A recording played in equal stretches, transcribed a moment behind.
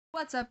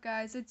What's up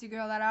guys, it's your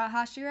girl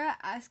Hashira,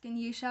 asking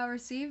ye shall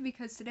receive,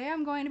 because today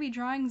I'm going to be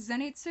drawing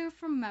Zenitsu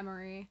from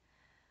memory.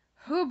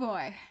 Oh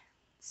boy.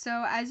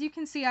 So as you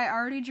can see, I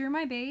already drew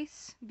my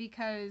base,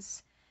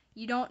 because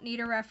you don't need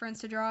a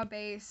reference to draw a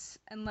base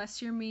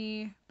unless you're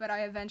me, but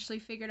I eventually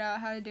figured out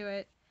how to do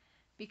it,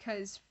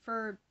 because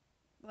for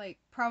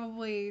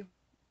probably,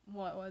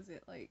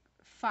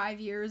 5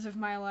 years of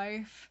my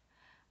life,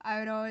 I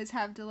would always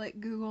have to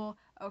Google,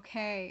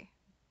 okay,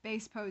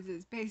 base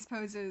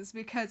poses,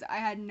 because I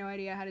had no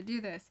idea how to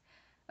do this.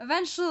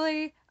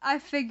 Eventually, I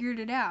figured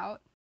it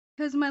out,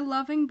 because my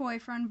loving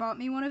boyfriend bought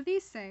me one of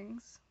these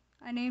things.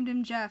 I named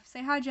him Jeff.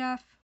 Say hi,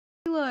 Jeff.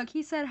 Look,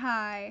 he said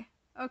hi.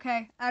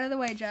 Okay, out of the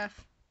way,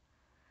 Jeff.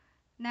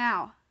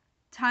 Now,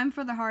 time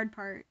for the hard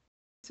part.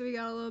 So we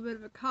got a little bit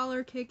of a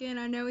collar kick in.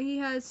 I know he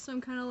has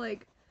some kind of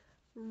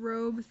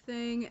robe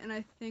thing, and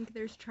I think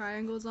there's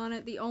triangles on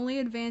it. The only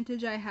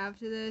advantage I have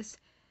to this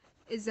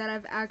is that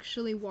I've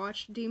actually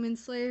watched Demon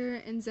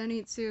Slayer, and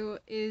Zenitsu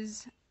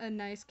is a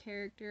nice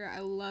character.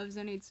 I love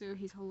Zenitsu,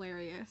 he's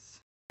hilarious.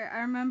 I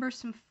remember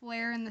some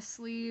flare in the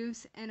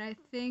sleeves, and I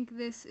think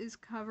this is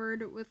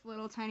covered with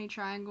little tiny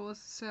triangles,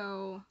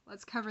 so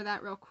let's cover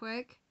that real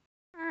quick.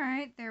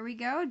 Alright, there we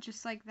go,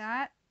 just like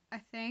that, I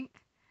think.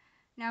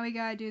 Now we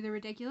gotta do the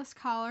ridiculous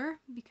collar,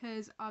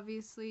 because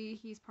obviously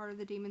he's part of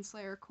the Demon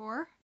Slayer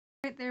Corps.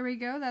 Alright, there we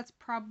go, that's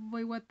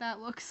probably what that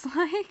looks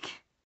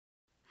like.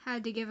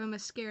 Had to give him a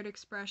scared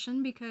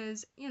expression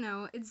because,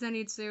 it's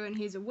Zenitsu and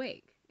he's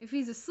awake. If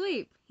he's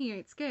asleep, he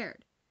ain't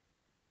scared.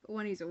 But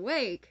when he's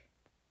awake,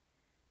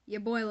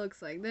 your boy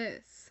looks like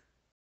this.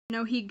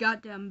 No, he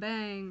got dem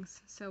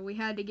bangs, so we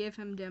had to give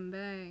him dem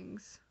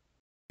bangs.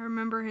 I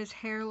remember his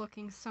hair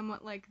looking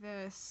somewhat like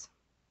this.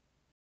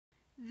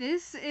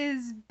 This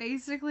is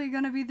basically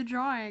gonna be the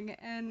drawing,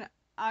 and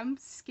I'm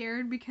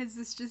scared because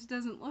this just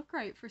doesn't look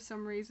right for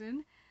some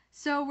reason.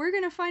 So we're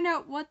gonna find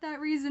out what that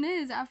reason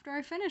is after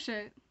I finish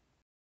it.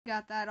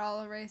 Got that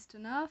all erased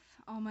enough.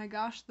 Oh my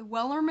gosh, the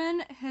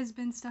Wellerman has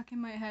been stuck in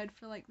my head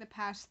for the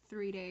past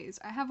 3 days.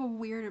 I have a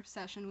weird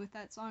obsession with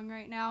that song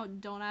right now.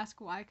 Don't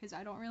ask why, because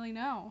I don't really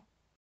know.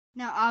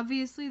 Now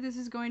obviously this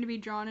is going to be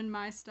drawn in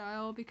my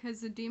style, because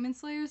the Demon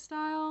Slayer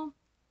style,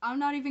 I'm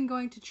not even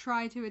going to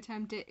try to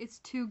attempt it. It's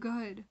too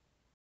good.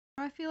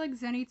 I feel like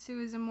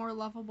Zenitsu is a more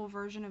lovable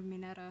version of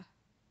Mineta.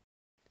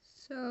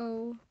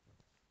 So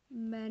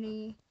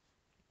many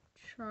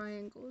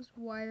triangles.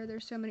 Why are there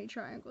so many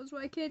triangles?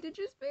 Why can't it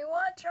just be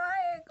one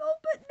triangle?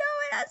 But no,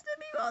 it has to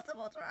be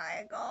multiple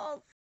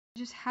triangles. I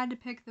just had to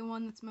pick the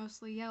one that's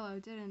mostly yellow,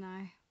 didn't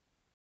I?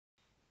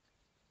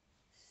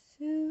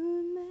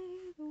 Soon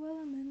may the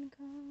Wellerman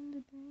come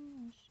to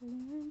bring us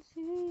sugar and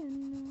tea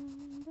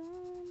and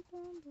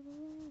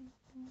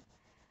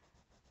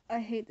I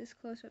hate this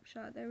close-up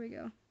shot. There we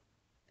go.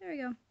 There we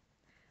go.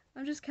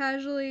 I'm just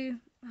casually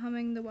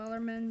humming the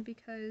Wellerman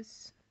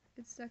because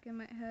it's stuck in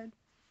my head.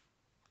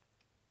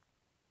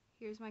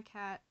 Here's my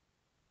cat.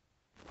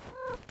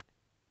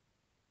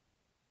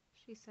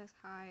 She says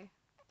hi.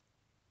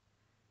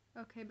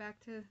 Okay, back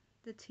to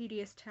the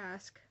tedious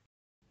task.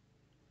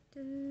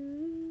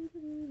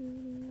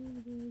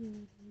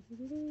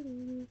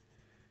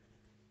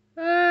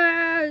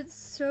 Ah, it's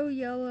so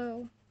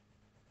yellow.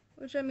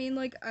 Which, I mean,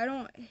 I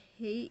don't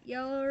hate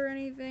yellow or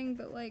anything,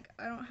 but, I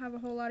don't have a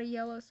whole lot of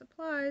yellow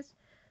supplies.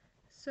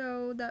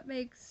 So that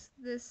makes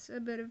this a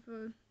bit of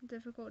a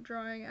difficult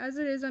drawing. As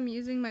it is, I'm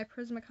using my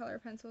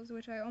Prismacolor pencils,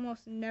 which I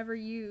almost never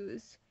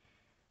use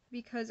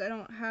because I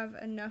don't have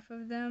enough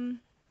of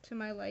them to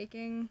my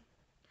liking.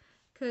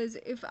 Because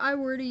if I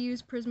were to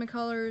use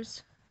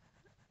Prismacolors,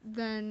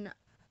 then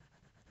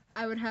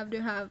I would have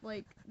to have,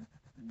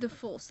 the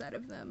full set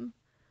of them.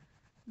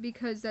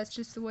 Because that's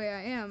just the way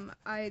I am.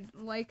 I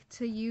like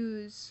to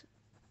use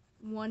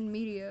one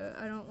media.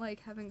 I don't like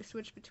having to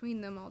switch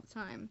between them all the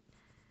time.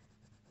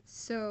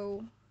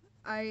 So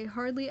I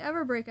hardly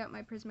ever break out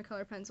my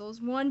Prismacolor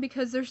pencils. One,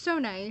 because they're so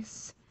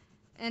nice,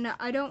 and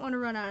I don't want to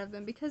run out of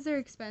them because they're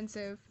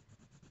expensive.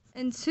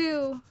 And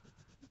two,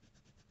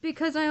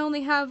 because I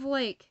only have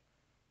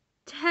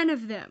 10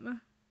 of them.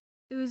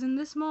 It was in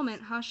this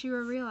moment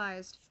Hashira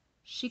realized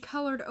she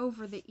colored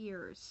over the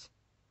ears.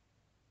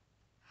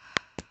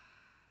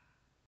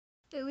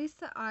 At least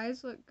the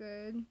eyes look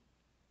good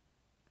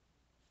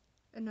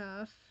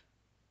enough.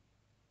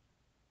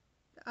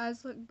 The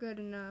eyes look good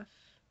enough.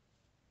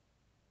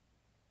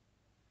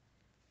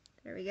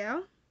 There we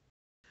go.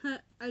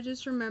 I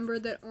just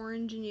remembered that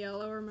orange and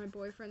yellow are my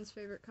boyfriend's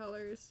favorite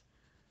colors.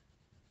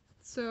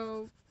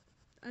 So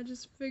I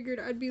just figured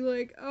I'd be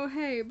like, oh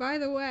hey, by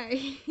the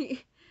way,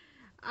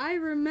 I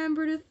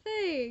remembered a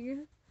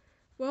thing.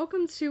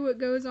 Welcome to what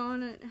goes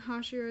on in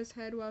Hashira's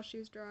head while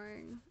she's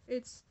drawing.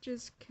 It's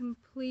just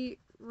complete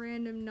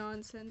random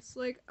nonsense.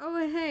 Oh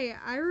hey,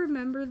 I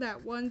remember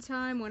that one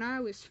time when I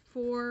was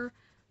 4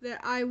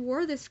 that I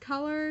wore this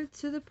color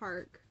to the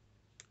park.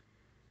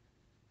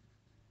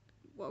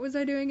 What was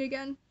I doing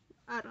again?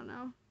 I don't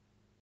know.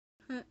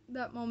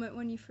 That moment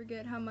when you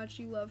forget how much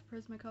you love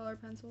Prismacolor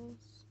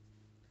pencils.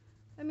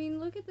 I mean,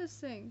 look at this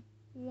thing.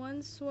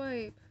 One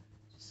swipe.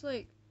 Just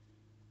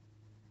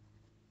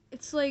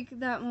It's like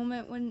that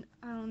moment when,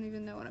 I don't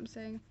even know what I'm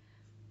saying.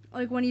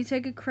 Like when you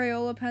take a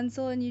Crayola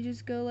pencil and you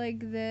just go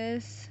like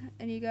this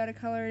and you gotta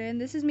color it in.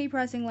 This is me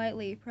pressing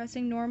lightly.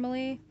 Pressing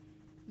normally,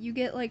 you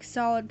get like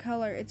solid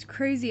color. It's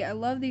crazy. I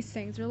love these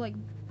things. They're like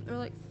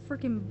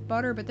freaking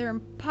butter, but they're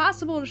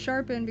impossible to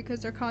sharpen because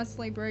they're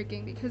constantly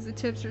breaking because the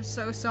tips are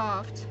so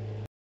soft.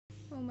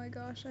 Oh my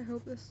gosh, I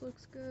hope this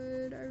looks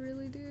good. I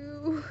really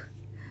do.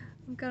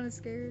 I'm kind of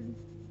scared.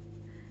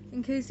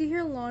 In case you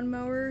hear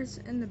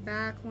lawnmowers in the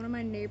back, one of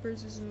my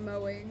neighbors is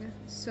mowing,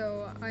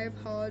 so I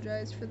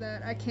apologize for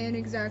that. I can't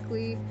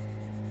exactly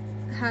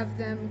have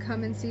them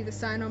come and see the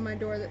sign on my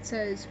door that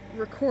says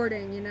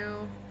recording, you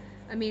know?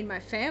 I mean,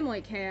 my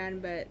family can,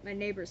 but my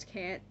neighbors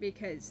can't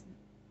because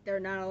they're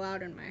not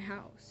allowed in my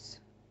house.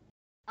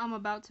 I'm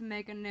about to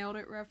make a nailed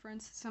it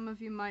reference some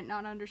of you might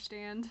not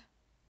understand.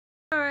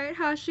 Alright,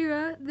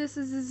 Hashira, this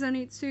is the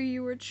Zenitsu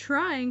you were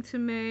trying to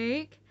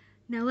make.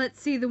 Now let's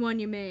see the one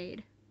you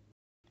made.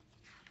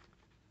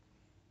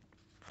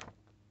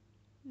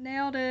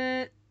 Nailed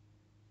it.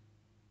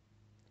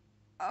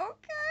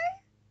 Okay.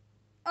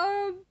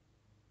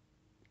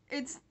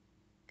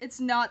 It's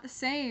not the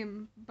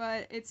same,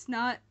 but it's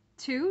not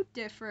too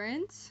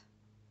different.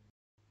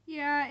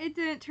 Yeah, it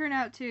didn't turn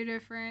out too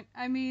different.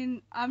 I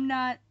mean, I'm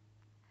not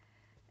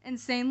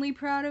insanely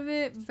proud of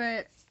it,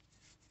 but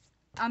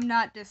I'm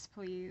not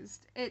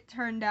displeased. It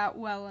turned out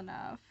well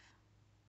enough.